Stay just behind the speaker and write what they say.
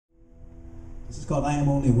This is called I Am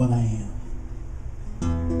Only What I Am.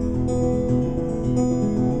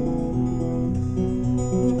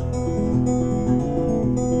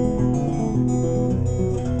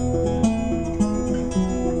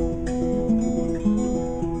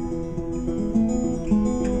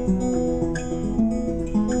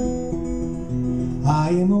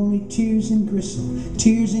 I am only tears and gristle,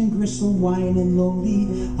 wine and lonely.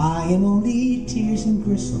 I am only tears and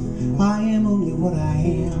gristle, I am only what I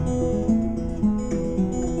am.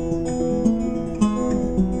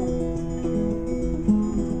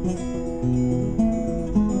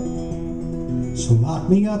 So lock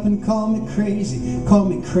me up and call me crazy,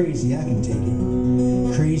 I can take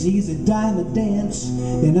it. Crazy is a dime a dance,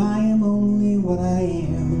 and I am only what I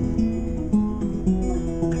am.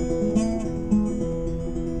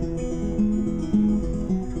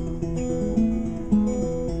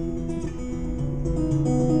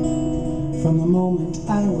 From the moment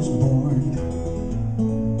I was born,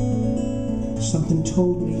 something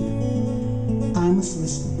told me I must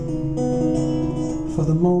listen. For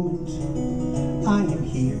the moment I am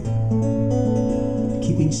here,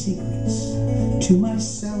 keeping secrets to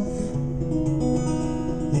myself.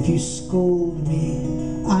 If you scold me,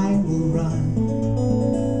 I will run.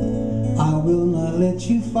 I will not let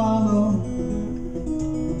you follow.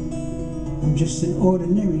 I'm just an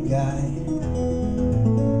ordinary guy.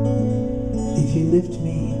 If you lift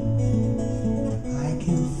me, I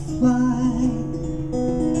can fly.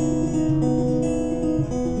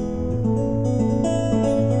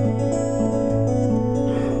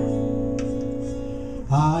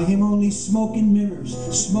 I am only smoke and mirrors,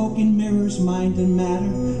 mind and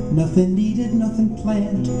matter. Nothing needed, nothing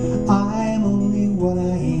planned. I am only what I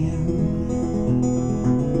am.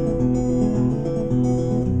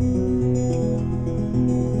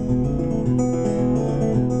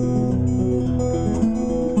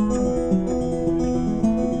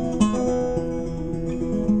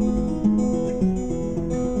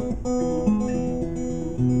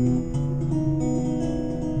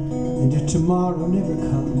 And if tomorrow never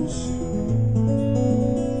comes,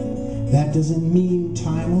 that doesn't mean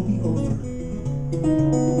time will be over.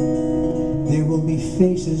 There will be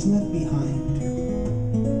faces left behind.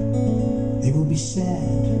 They will be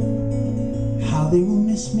sad, how they will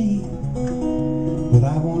miss me. But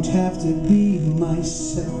I won't have to be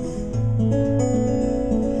myself.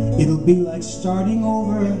 It'll be like starting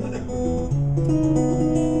over,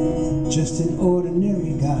 just an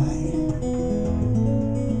ordinary guy.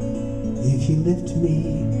 If you lift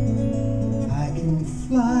me, I can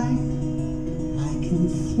fly, I can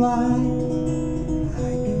fly,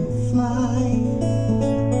 I can fly.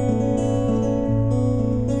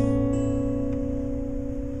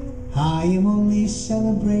 I am only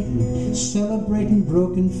celebrating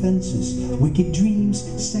broken fences, wicked dreams,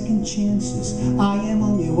 second chances. I am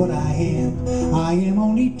only what I am. I am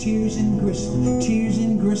only tears and gristle,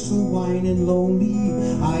 wine and lonely.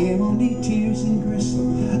 I am only tears and gristle,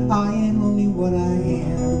 I am only what I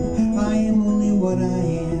am. I am only what I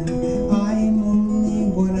am.